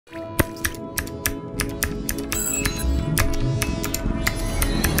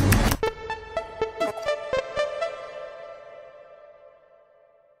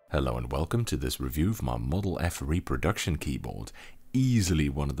Hello and welcome to this review of my Model F reproduction keyboard, easily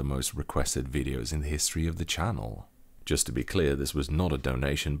one of the most requested videos in the history of the channel. Just to be clear, this was not a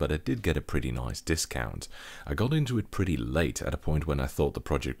donation, but I did get a pretty nice discount. I got into it pretty late, at a point when I thought the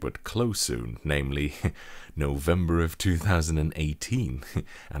project would close soon, namely November of 2018,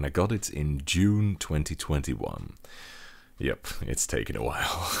 and I got it in June 2021. Yep, it's taken a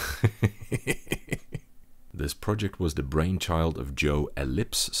while. This project was the brainchild of Joe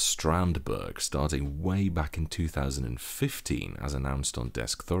Ellipse Strandberg, starting way back in 2015 as announced on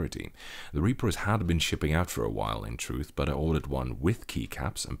Desk Authority. The repros had been shipping out for a while in truth, but I ordered one with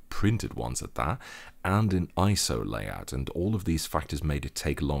keycaps and printed ones at that, and in ISO layout, and all of these factors made it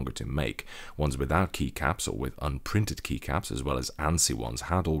take longer to make. Ones without keycaps or with unprinted keycaps, as well as ANSI ones,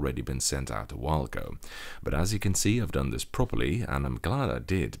 had already been sent out a while ago. But as you can see, I've done this properly, and I'm glad I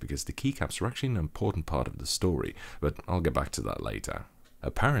did, because the keycaps are actually an important part of the story, but I'll get back to that later.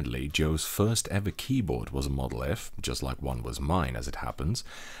 Apparently, Joe's first ever keyboard was a Model F, just like one was mine as it happens,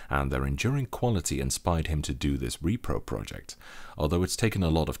 and their enduring quality inspired him to do this repro project. Although it's taken a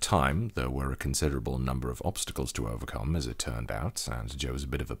lot of time, there were a considerable number of obstacles to overcome as it turned out, and Joe's a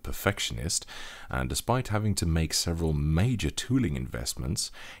bit of a perfectionist, and despite having to make several major tooling investments,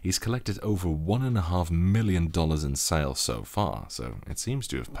 he's collected over $1.5 million in sales so far, so it seems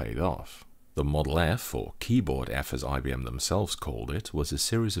to have paid off. The Model F, or Keyboard F as IBM themselves called it, was a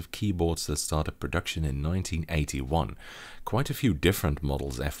series of keyboards that started production in 1981. Quite a few different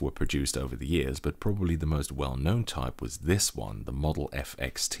Models F were produced over the years, but probably the most well-known type was this one, the Model F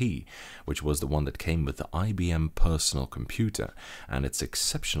XT, which was the one that came with the IBM personal computer, and its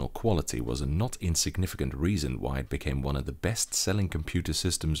exceptional quality was a not insignificant reason why it became one of the best-selling computer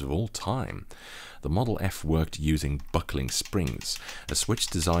systems of all time. The Model F worked using buckling springs, a switch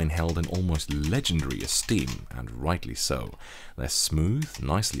design held in almost legendary esteem, and rightly so. They're smooth,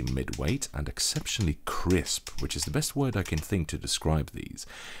 nicely mid-weight, and exceptionally crisp, which is the best word I can think to describe these.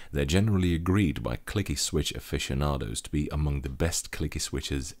 They're generally agreed by clicky switch aficionados to be among the best clicky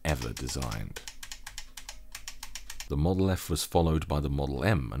switches ever designed. The Model F was followed by the Model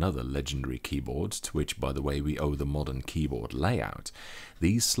M, another legendary keyboard, to which, by the way, we owe the modern keyboard layout.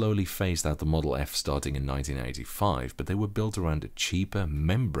 These slowly phased out the Model F starting in 1985, but they were built around a cheaper,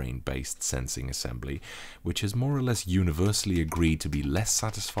 membrane-based sensing assembly, which is more or less universally agreed to be less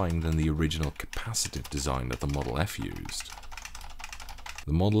satisfying than the original capacitive design that the Model F used.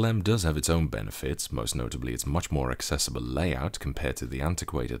 The Model M does have its own benefits, most notably its much more accessible layout compared to the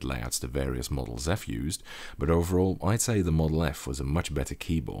antiquated layouts the various Models F used, but overall I'd say the Model F was a much better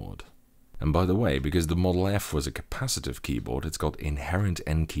keyboard. And by the way, because the Model F was a capacitive keyboard, it's got inherent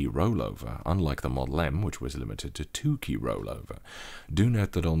N-key rollover, unlike the Model M, which was limited to 2-key rollover. Do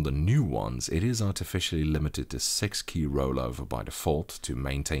note that on the new ones, it is artificially limited to 6-key rollover by default to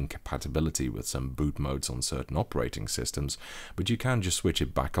maintain compatibility with some boot modes on certain operating systems, but you can just switch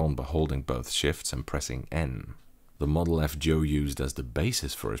it back on by holding both shifts and pressing N. The Model F Joe used as the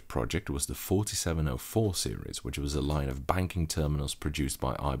basis for his project was the 4704 series, which was a line of banking terminals produced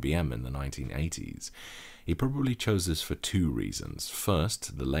by IBM in the 1980s. He probably chose this for two reasons.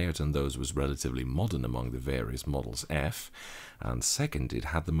 First, the layout on those was relatively modern among the various Models F, and second, it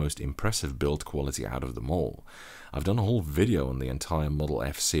had the most impressive build quality out of them all. I've done a whole video on the entire Model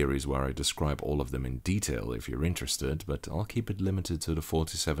F series where I describe all of them in detail if you're interested, but I'll keep it limited to the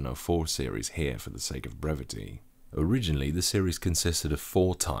 4704 series here for the sake of brevity. Originally, the series consisted of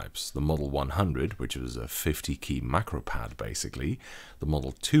 4 types: the Model 100, which was a 50-key macro pad basically, the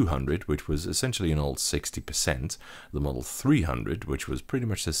Model 200, which was essentially an old 60%, the Model 300, which was pretty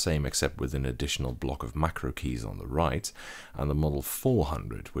much the same except with an additional block of macro keys on the right, and the Model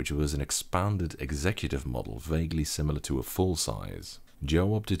 400, which was an expanded executive model vaguely similar to a full-size.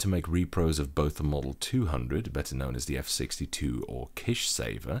 Joe opted to make repros of both the Model 200, better known as the F62 or Kish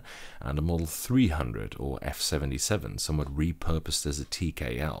Saver, and a Model 300 or F77, somewhat repurposed as a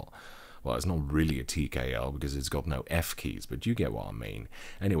TKL. Well, it's not really a TKL because it's got no F keys, but you get what I mean.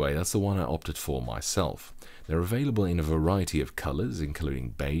 Anyway, that's the one I opted for myself. They're available in a variety of colors, including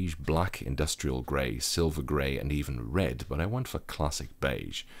beige, black, industrial grey, silver grey, and even red, but I went for classic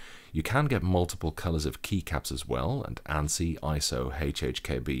beige. You can get multiple colors of keycaps as well, and ANSI, ISO,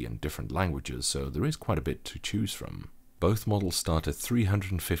 HHKB, and different languages, so there is quite a bit to choose from. Both models start at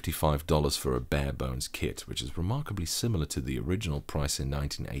 $355 for a bare-bones kit, which is remarkably similar to the original price in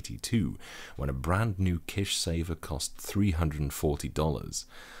 1982, when a brand new Kish Saver cost $340.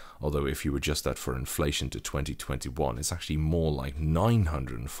 Although if you adjust that for inflation to 2021, it's actually more like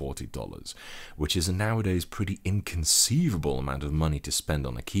 $940, which is a nowadays pretty inconceivable amount of money to spend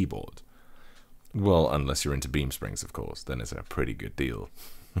on a keyboard. Well, unless you're into beam springs, of course, then it's a pretty good deal.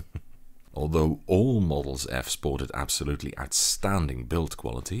 Although all Models F sported absolutely outstanding build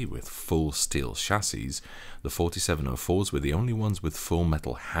quality with full steel chassis, the 4704s were the only ones with full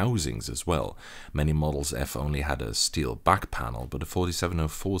metal housings as well. Many Models F only had a steel back panel, but the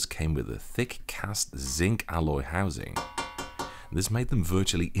 4704s came with a thick cast zinc alloy housing. This made them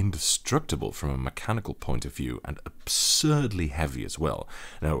virtually indestructible from a mechanical point of view and absurdly heavy as well.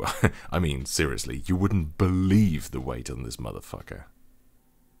 No, I mean seriously, you wouldn't believe the weight on this motherfucker.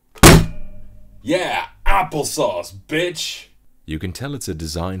 Yeah, applesauce, bitch! You can tell it's a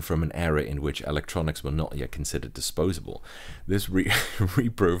design from an era in which electronics were not yet considered disposable. This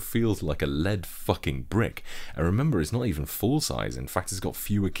repro feels like a lead fucking brick. And remember, it's not even full size. In fact, it's got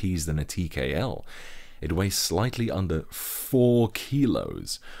fewer keys than a TKL. It weighs slightly under 4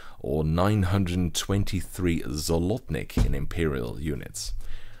 kilos, or 923 zlotnik in imperial units.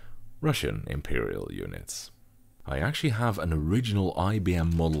 Russian imperial units. I actually have an original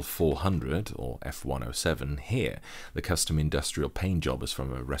IBM Model 400, or F107, here. The custom industrial paint job is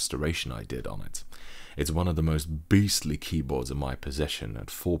from a restoration I did on it. It's one of the most beastly keyboards in my possession. At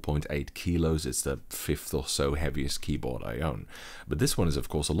 4.8 kilos, it's the 5th or so heaviest keyboard I own. But this one is of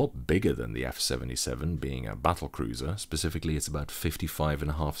course a lot bigger than the F77, being a battlecruiser. Specifically, it's about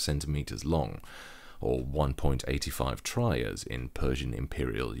 55.5 centimeters long, or 1.85 triers in Persian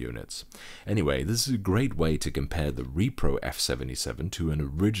imperial units. Anyway, this is a great way to compare the repro F77 to an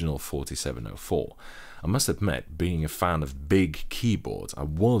original 4704. I must admit, being a fan of big keyboards, I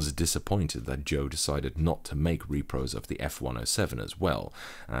was disappointed that Joe decided not to make repros of the F107 as well,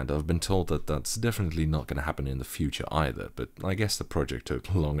 and I've been told that that's definitely not going to happen in the future either, but I guess the project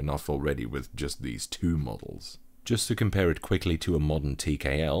took long enough already with just these two models. Just to compare it quickly to a modern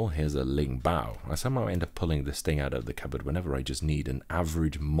TKL, here's a Ling Bao. I somehow end up pulling this thing out of the cupboard whenever I just need an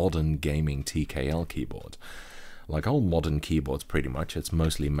average modern gaming TKL keyboard. Like all modern keyboards pretty much, it's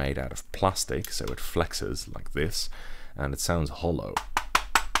mostly made out of plastic, so it flexes like this, and it sounds hollow.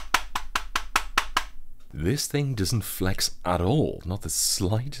 This thing doesn't flex at all, not the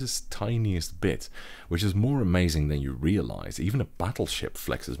slightest, tiniest bit, which is more amazing than you realize. Even a battleship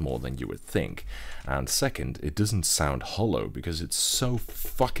flexes more than you would think. And second, it doesn't sound hollow because it's so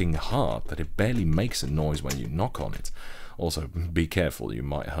fucking hard that it barely makes a noise when you knock on it. Also, be careful, you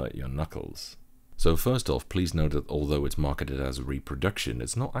might hurt your knuckles. So first off, please note that although it's marketed as a reproduction,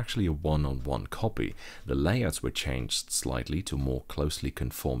 it's not actually a one-on-one copy. The layouts were changed slightly to more closely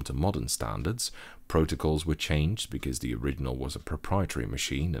conform to modern standards. Protocols were changed because the original was a proprietary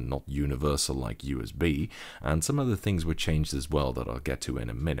machine and not universal like USB, and some other things were changed as well that I'll get to in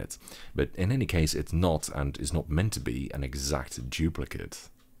a minute. But in any case, it's not, and is not meant to be, an exact duplicate.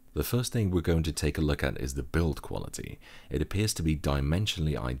 The first thing we're going to take a look at is the build quality. It appears to be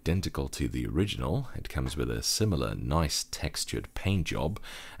dimensionally identical to the original. It comes with a similar nice textured paint job,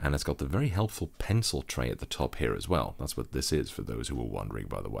 and it's got the very helpful pencil tray at the top here as well. That's what this is, for those who were wondering,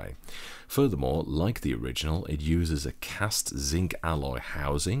 by the way. Furthermore, like the original, it uses a cast zinc alloy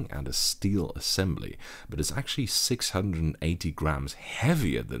housing and a steel assembly, but it's actually 680 grams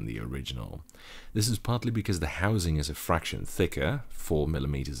heavier than the original. This is partly because the housing is a fraction thicker, 4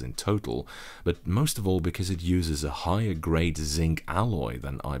 mm in total, but most of all because it uses a higher grade zinc alloy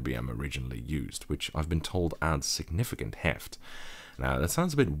than IBM originally used, which I've been told adds significant heft. Now, that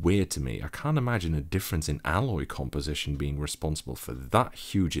sounds a bit weird to me. I can't imagine a difference in alloy composition being responsible for that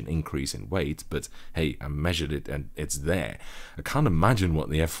huge an increase in weight, but hey, I measured it and it's there. I can't imagine what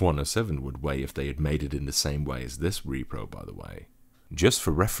the F107 would weigh if they had made it in the same way as this repro, by the way. Just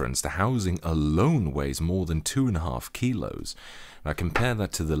for reference, the housing alone weighs more than 2.5 kilos. Now compare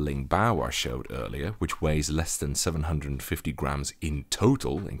that to the Ling Bao I showed earlier, which weighs less than 750 grams in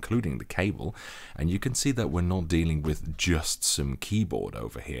total, including the cable, and you can see that we're not dealing with just some keyboard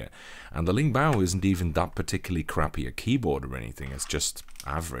over here. And the Ling Bao isn't even that particularly crappy a keyboard or anything, it's just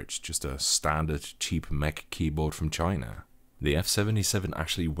average, just a standard cheap mech keyboard from China. The F77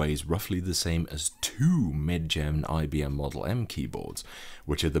 actually weighs roughly the same as 2 mid-gen IBM Model M keyboards,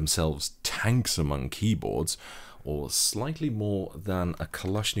 which are themselves tanks among keyboards, or slightly more than a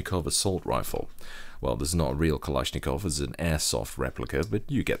Kalashnikov assault rifle. Well, this is not a real Kalashnikov, it's an airsoft replica, but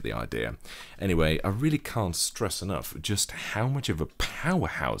you get the idea. Anyway, I really can't stress enough just how much of a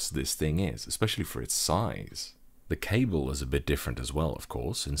powerhouse this thing is, especially for its size. The cable is a bit different as well, of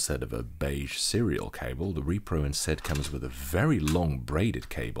course. Instead of a beige serial cable, the repro instead comes with a very long braided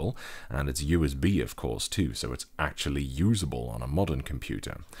cable, and it's USB of course too, so it's actually usable on a modern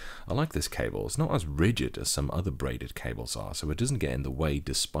computer. I like this cable. It's not as rigid as some other braided cables are, so it doesn't get in the way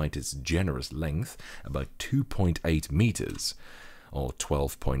despite its generous length, about 2.8 meters. or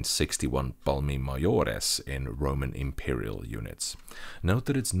 12.61 palmi mayores in Roman imperial units. Note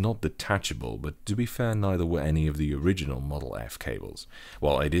that it's not detachable, but to be fair, neither were any of the original Model F cables.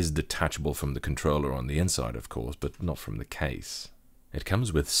 Well, it is detachable from the controller on the inside, of course, but not from the case. It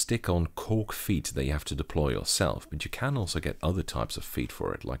comes with stick-on cork feet that you have to deploy yourself, but you can also get other types of feet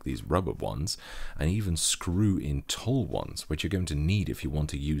for it, like these rubber ones, and even screw-in tall ones, which you're going to need if you want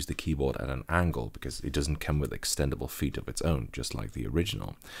to use the keyboard at an angle, because it doesn't come with extendable feet of its own, just like the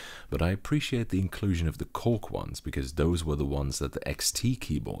original. But I appreciate the inclusion of the cork ones, because those were the ones that the XT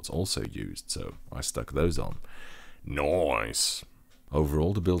keyboards also used, so I stuck those on. Nice!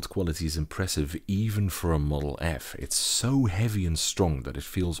 Overall, the build quality is impressive even for a Model F. It's so heavy and strong that it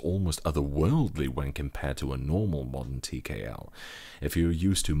feels almost otherworldly when compared to a normal modern TKL. If you're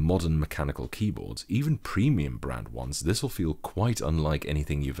used to modern mechanical keyboards, even premium brand ones, this will feel quite unlike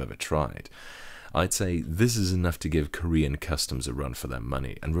anything you've ever tried. I'd say this is enough to give Korean customs a run for their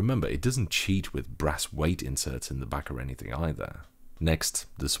money, and remember, it doesn't cheat with brass weight inserts in the back or anything either. Next,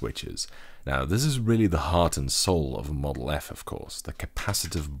 the switches. Now, this is really the heart and soul of a Model F, of course, the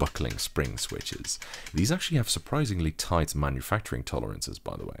capacitive buckling spring switches. These actually have surprisingly tight manufacturing tolerances,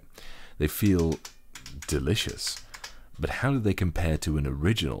 by the way. They feel delicious. But how do they compare to an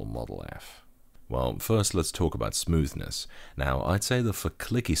original Model F? Well, first let's talk about smoothness. Now, I'd say that for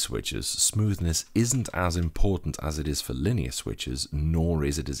clicky switches, smoothness isn't as important as it is for linear switches, nor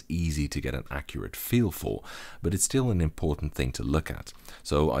is it as easy to get an accurate feel for, but it's still an important thing to look at.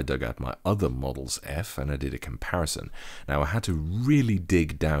 So I dug out my other Models F and I did a comparison. Now, I had to really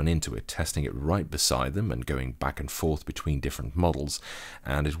dig down into it, testing it right beside them and going back and forth between different models,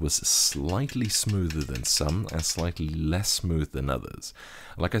 and it was slightly smoother than some and slightly less smooth than others.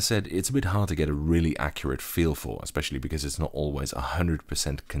 Like I said, it's a bit hard to get a really accurate feel for, especially because it's not always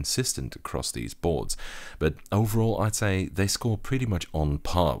 100% consistent across these boards. But overall, I'd say they score pretty much on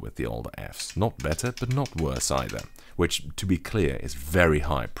par with the older Fs. Not better, but not worse either, which, to be clear, is very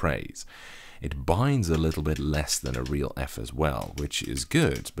high praise. It binds a little bit less than a real F as well, which is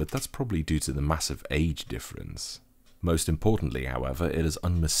good, but that's probably due to the massive age difference. Most importantly, however, it has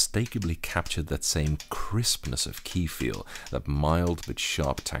unmistakably captured that same crispness of key feel, that mild but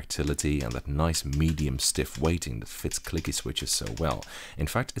sharp tactility, and that nice medium stiff weighting that fits clicky switches so well. In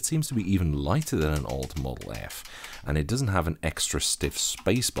fact, it seems to be even lighter than an old Model F, and it doesn't have an extra stiff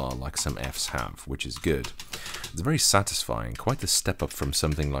spacebar like some Fs have, which is good. It's very satisfying, quite the step up from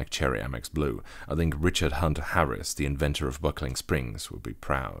something like Cherry MX Blue. I think Richard Hunter Harris, the inventor of buckling springs, would be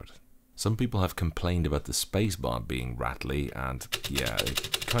proud. Some people have complained about the spacebar being rattly, and yeah,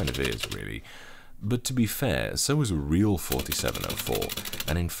 it kind of is, really. But to be fair, so is a real 4704,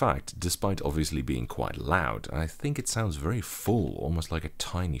 and in fact, despite obviously being quite loud, I think it sounds very full, almost like a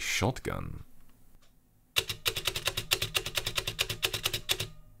tiny shotgun.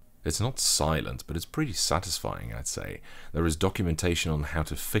 It's not silent, but it's pretty satisfying, I'd say. There is documentation on how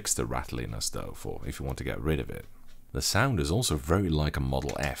to fix the rattliness, though, for if you want to get rid of it. The sound is also very like a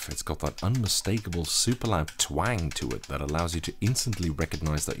Model F. It's got that unmistakable super loud twang to it that allows you to instantly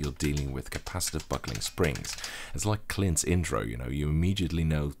recognize that you're dealing with capacitive buckling springs. It's like Clint's intro, you know, you immediately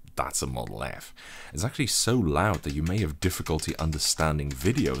know that's a Model F. It's actually so loud that you may have difficulty understanding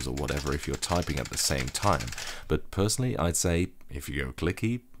videos or whatever if you're typing at the same time. But personally, I'd say if you go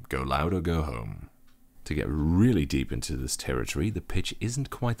clicky, go loud or go home. To get really deep into this territory, the pitch isn't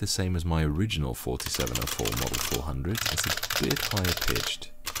quite the same as my original 4704 Model 400, it's a bit higher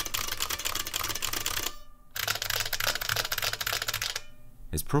pitched.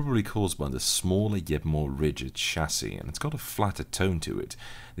 It's probably caused by the smaller yet more rigid chassis, and it's got a flatter tone to it.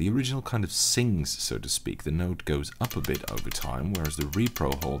 The original kind of sings, so to speak, the note goes up a bit over time, whereas the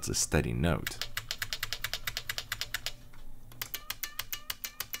repro holds a steady note.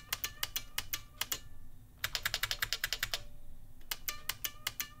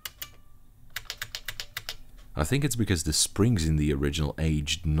 I think it's because the springs in the original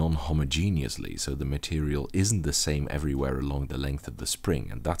aged non-homogeneously, so the material isn't the same everywhere along the length of the spring,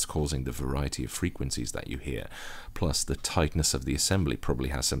 and that's causing the variety of frequencies that you hear. Plus, the tightness of the assembly probably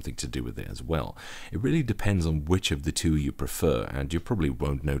has something to do with it as well. It really depends on which of the two you prefer, and you probably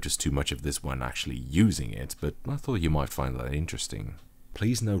won't notice too much of this when actually using it, but I thought you might find that interesting.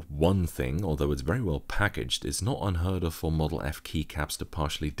 Please note one thing, although it's very well packaged, it's not unheard of for Model F keycaps to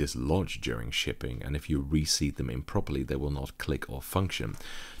partially dislodge during shipping, and if you reseat them improperly they will not click or function.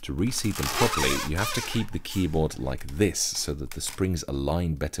 To reseat them properly, you have to keep the keyboard like this, so that the springs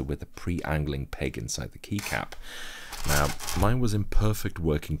align better with the pre-angling peg inside the keycap. Now, mine was in perfect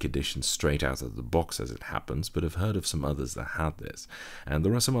working condition straight out of the box as it happens, but I've heard of some others that had this. And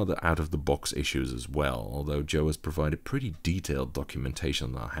there are some other out-of-the-box issues as well, although Joe has provided pretty detailed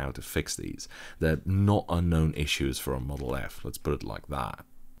documentation on how to fix these. They're not unknown issues for a Model F, let's put it like that.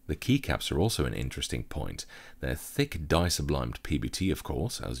 The keycaps are also an interesting point. They're thick dye-sublimed PBT, of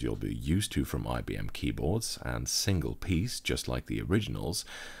course, as you'll be used to from IBM keyboards, and single piece, just like the originals,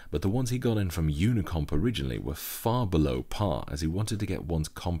 but the ones he got in from Unicomp originally were far below par, as he wanted to get ones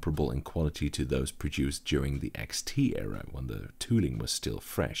comparable in quality to those produced during the XT era, when the tooling was still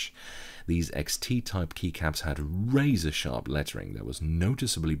fresh. These XT-type keycaps had razor-sharp lettering that was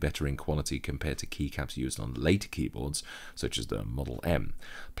noticeably better in quality compared to keycaps used on later keyboards, such as the Model M.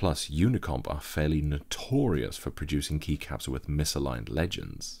 Plus, Unicomp are fairly notorious for producing keycaps with misaligned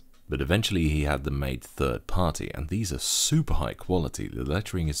legends. But eventually he had them made third party, and these are super high quality. The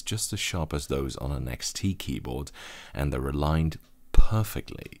lettering is just as sharp as those on an XT keyboard, and they're aligned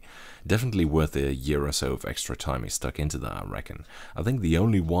perfectly. Definitely worth a year or so of extra time he stuck into that, I reckon. I think the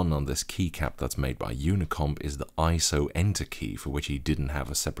only one on this keycap that's made by Unicomp is the ISO enter key, for which he didn't have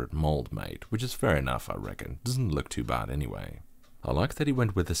a separate mold made, which is fair enough, I reckon. Doesn't look too bad anyway. I like that he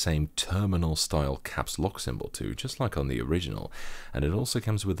went with the same terminal style caps lock symbol too, just like on the original, and it also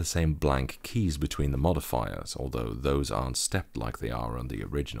comes with the same blank keys between the modifiers, although those aren't stepped like they are on the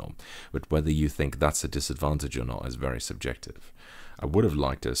original, but whether you think that's a disadvantage or not is very subjective. I would have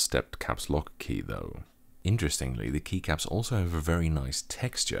liked a stepped caps lock key though. Interestingly, the keycaps also have a very nice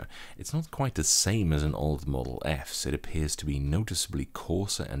texture. It's not quite the same as an old Model F's, it appears to be noticeably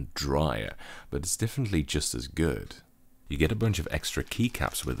coarser and drier, but it's definitely just as good. You get a bunch of extra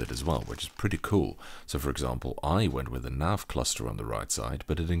keycaps with it as well, which is pretty cool. So for example, I went with a nav cluster on the right side,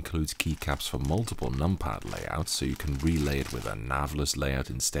 but it includes keycaps for multiple numpad layouts, so you can relay it with a navless layout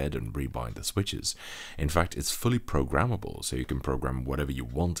instead and rebind the switches. In fact, it's fully programmable, so you can program whatever you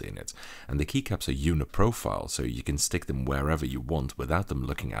want in it. And the keycaps are uniprofile, so you can stick them wherever you want without them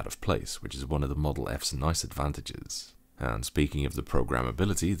looking out of place, which is one of the Model F's nice advantages. And speaking of the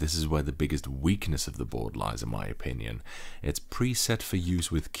programmability, this is where the biggest weakness of the board lies in my opinion. It's preset for use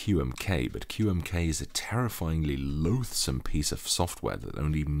with QMK, but QMK is a terrifyingly loathsome piece of software that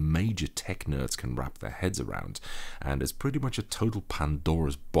only major tech nerds can wrap their heads around, and it's pretty much a total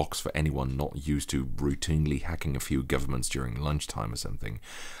Pandora's box for anyone not used to routinely hacking a few governments during lunchtime or something.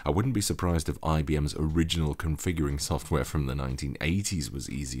 I wouldn't be surprised if IBM's original configuring software from the 1980s was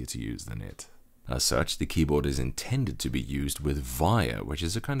easier to use than it. As such, the keyboard is intended to be used with VIA, which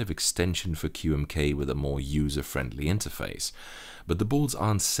is a kind of extension for QMK with a more user-friendly interface. But the boards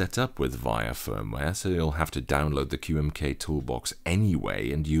aren't set up with VIA firmware, so you'll have to download the QMK toolbox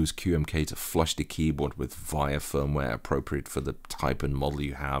anyway and use QMK to flush the keyboard with VIA firmware appropriate for the type and model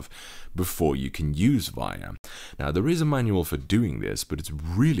you have before you can use VIA. Now, there is a manual for doing this, but it's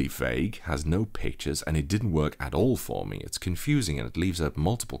really vague, has no pictures, and it didn't work at all for me. It's confusing and it leaves out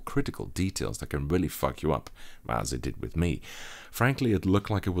multiple critical details that can really fuck you up, as it did with me. Frankly, it looked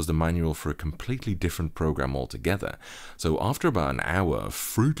like it was the manual for a completely different program altogether. So after about an hour of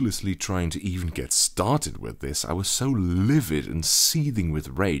fruitlessly trying to even get started with this, I was so livid and seething with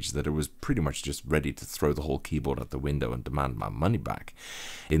rage that I was pretty much just ready to throw the whole keyboard out the window and demand my money back.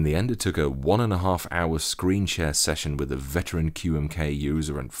 In the end, it took a 1.5 hour screen share session with a veteran QMK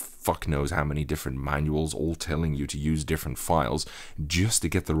user and fuck knows how many different manuals all telling you to use different files just to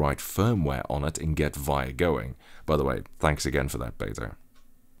get the right firmware on it and get VIA going. By the way, thanks again for that beta.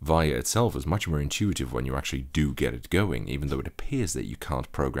 VIA itself is much more intuitive when you actually do get it going, even though it appears that you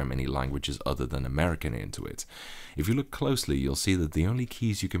can't program any languages other than American into it. If you look closely, you'll see that the only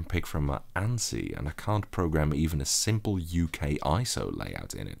keys you can pick from are ANSI, and I can't program even a simple UK ISO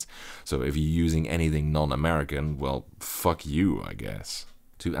layout in it. So if you're using anything non-American, well, fuck you, I guess.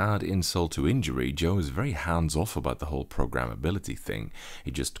 To add insult to injury, Joe is very hands-off about the whole programmability thing. He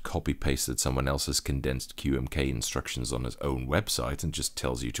just copy-pasted someone else's condensed QMK instructions on his own website and just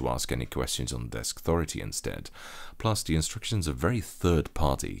tells you to ask any questions on Desk Authority instead. Plus, the instructions are very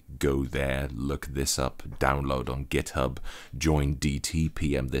third-party. Go there, look this up, download on GitHub, join DT,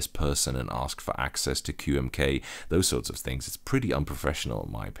 PM this person and ask for access to QMK, those sorts of things. It's pretty unprofessional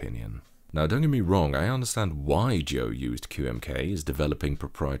in my opinion. Now, don't get me wrong, I understand why Joe used QMK, as developing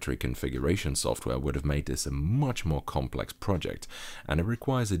proprietary configuration software would have made this a much more complex project, and it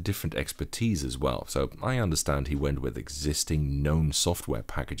requires a different expertise as well, so I understand he went with existing known software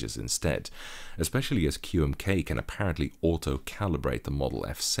packages instead, especially as QMK can apparently auto-calibrate the Model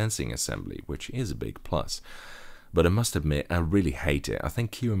F sensing assembly, which is a big plus. But I must admit, I really hate it. I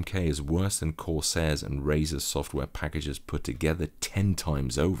think QMK is worse than Corsair's and Razer's software packages put together 10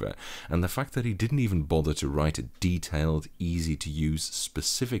 times over, and the fact that he didn't even bother to write a detailed, easy-to-use,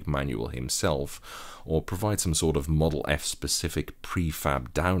 specific manual himself, or provide some sort of Model F specific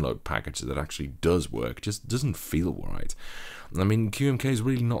prefab download package that actually does work, just doesn't feel right. I mean, QMK is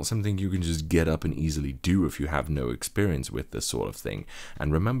really not something you can just get up and easily do if you have no experience with this sort of thing.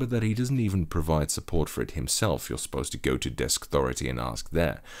 And remember that he doesn't even provide support for it himself. You're supposed to go to Deskthority and ask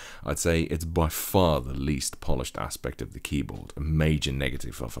there. I'd say it's by far the least polished aspect of the keyboard, a major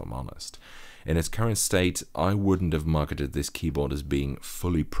negative if I'm honest. In its current state, I wouldn't have marketed this keyboard as being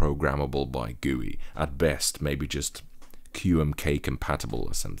fully programmable by GUI. At best, maybe just QMK compatible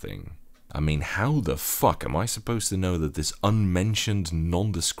or something. I mean, how the fuck am I supposed to know that this unmentioned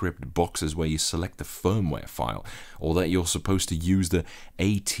nondescript box is where you select the firmware file, or that you're supposed to use the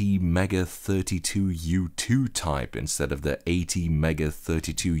ATmega32U2 type instead of the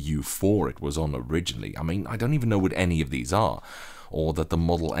ATmega32U4 it was on originally? I mean, I don't even know what any of these are. Or that the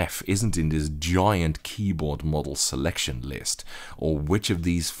Model F isn't in this giant keyboard model selection list, or which of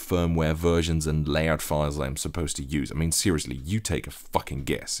these firmware versions and layout files I'm supposed to use. I mean, seriously, you take a fucking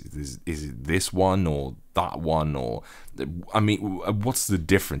guess. Is it this one, or that one, or... I mean, what's the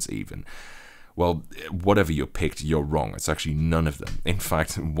difference even? Well, whatever you picked, you're wrong. It's actually none of them. In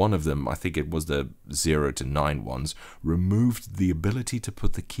fact, one of them, I think it was the 0 to 9 ones, removed the ability to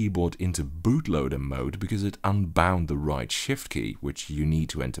put the keyboard into bootloader mode because it unbound the right shift key, which you need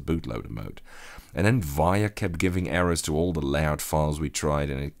to enter bootloader mode. And then VIA kept giving errors to all the layout files we tried,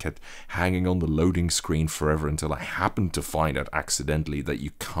 and it kept hanging on the loading screen forever until I happened to find out accidentally that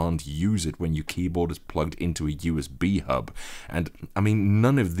you can't use it when your keyboard is plugged into a USB hub. And, I mean,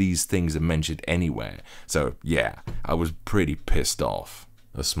 none of these things are mentioned anywhere. So, yeah, I was pretty pissed off.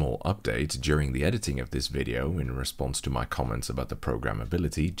 A small update: during the editing of this video, in response to my comments about the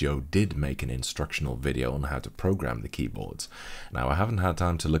programmability, Joe did make an instructional video on how to program the keyboards. Now, I haven't had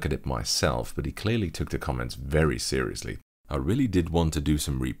time to look at it myself, but he clearly took the comments very seriously. I really did want to do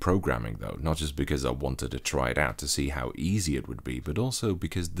some reprogramming though, not just because I wanted to try it out to see how easy it would be, but also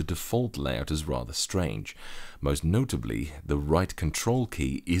because the default layout is rather strange. Most notably, the right control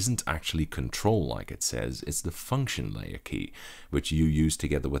key isn't actually control like it says, it's the function layer key, which you use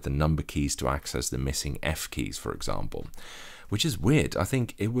together with the number keys to access the missing F keys, for example. Which is weird. I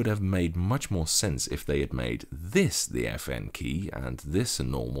think it would have made much more sense if they had made this the FN key and this a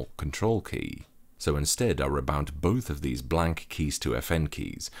normal control key. So instead, I rebound both of these blank keys to FN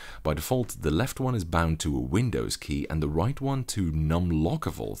keys. By default, the left one is bound to a Windows key and the right one to numlock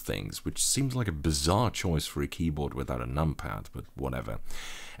of all things, which seems like a bizarre choice for a keyboard without a numpad, but whatever.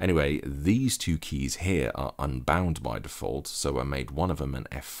 Anyway, these two keys here are unbound by default, so I made one of them an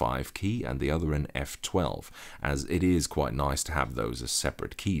F5 key and the other an F12, as it is quite nice to have those as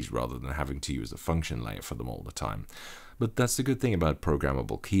separate keys rather than having to use the function layer for them all the time. But that's the good thing about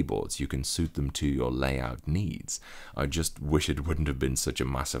programmable keyboards, you can suit them to your layout needs. I just wish it wouldn't have been such a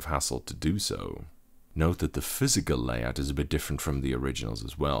massive hassle to do so. Note that the physical layout is a bit different from the originals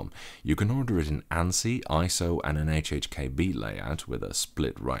as well. You can order it in ANSI, ISO and an HHKB layout with a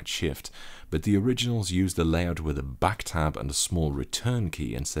split right shift, but the originals use the layout with a back tab and a small return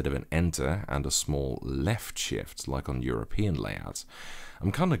key instead of an enter and a small left shift like on European layouts.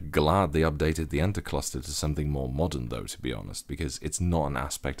 I'm kind of glad they updated the enter cluster to something more modern though, to be honest, because it's not an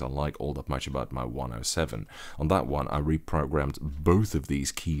aspect I like all that much about my 107. On that one, I reprogrammed both of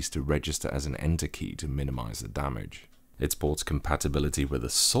these keys to register as an enter key to minimize the damage. It supports compatibility with a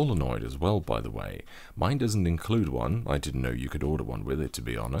solenoid as well, by the way. Mine doesn't include one. I didn't know you could order one with it, to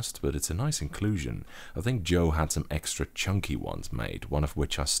be honest, but it's a nice inclusion. I think Joe had some extra chunky ones made, one of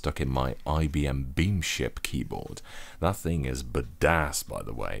which I stuck in my IBM Beamship keyboard. That thing is badass, by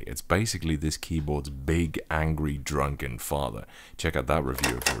the way. It's basically this keyboard's big, angry, drunken father. Check out that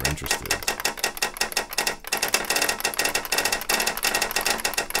review if you're interested.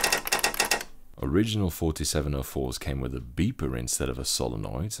 Original 4704s came with a beeper instead of a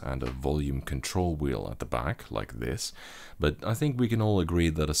solenoid and a volume control wheel at the back, like this, but I think we can all agree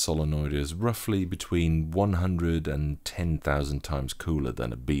that a solenoid is roughly between 100 and 10,000 times cooler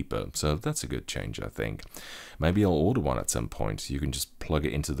than a beeper, so that's a good change, I think. Maybe I'll order one at some point. You can just plug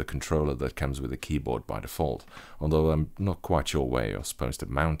it into the controller that comes with the keyboard by default, although I'm not quite sure where you're supposed to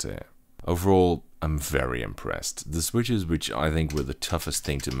mount it. Overall, I'm very impressed. The switches, which I think were the toughest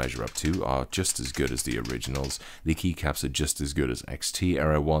thing to measure up to, are just as good as the originals. The keycaps are just as good as XT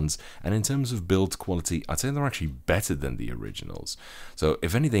era ones, and in terms of build quality, I'd say they're actually better than the originals. So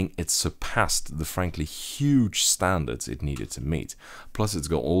if anything, it surpassed the frankly huge standards it needed to meet. Plus it's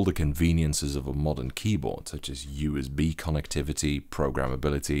got all the conveniences of a modern keyboard, such as USB connectivity,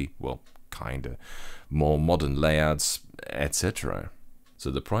 programmability, well, kinda, more modern layouts, etc. So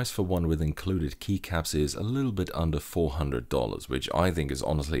the price for one with included keycaps is a little bit under $400, which I think is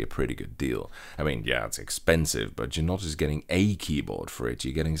honestly a pretty good deal. I mean, yeah, it's expensive, but you're not just getting a keyboard for it,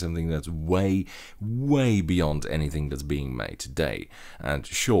 you're getting something that's way, way beyond anything that's being made today. And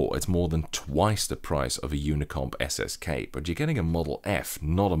sure, it's more than twice the price of a Unicomp SSK, but you're getting a Model F,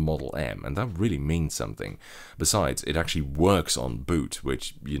 not a Model M, and that really means something. Besides, it actually works on boot,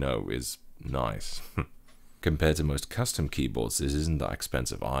 which, you know, is nice. Compared to most custom keyboards, this isn't that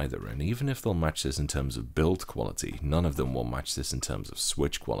expensive either, and even if they'll match this in terms of build quality, none of them will match this in terms of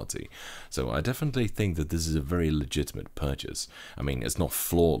switch quality. So I definitely think that this is a very legitimate purchase. I mean, it's not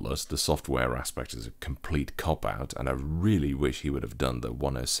flawless, the software aspect is a complete cop-out, and I really wish he would have done the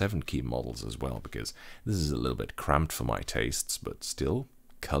 107 key models as well, because this is a little bit cramped for my tastes, but still,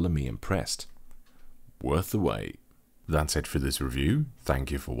 colour me impressed. Worth the wait. That's it for this review.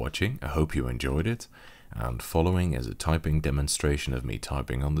 Thank you for watching, I hope you enjoyed it. And following is a typing demonstration of me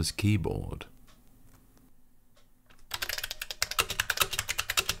typing on this keyboard.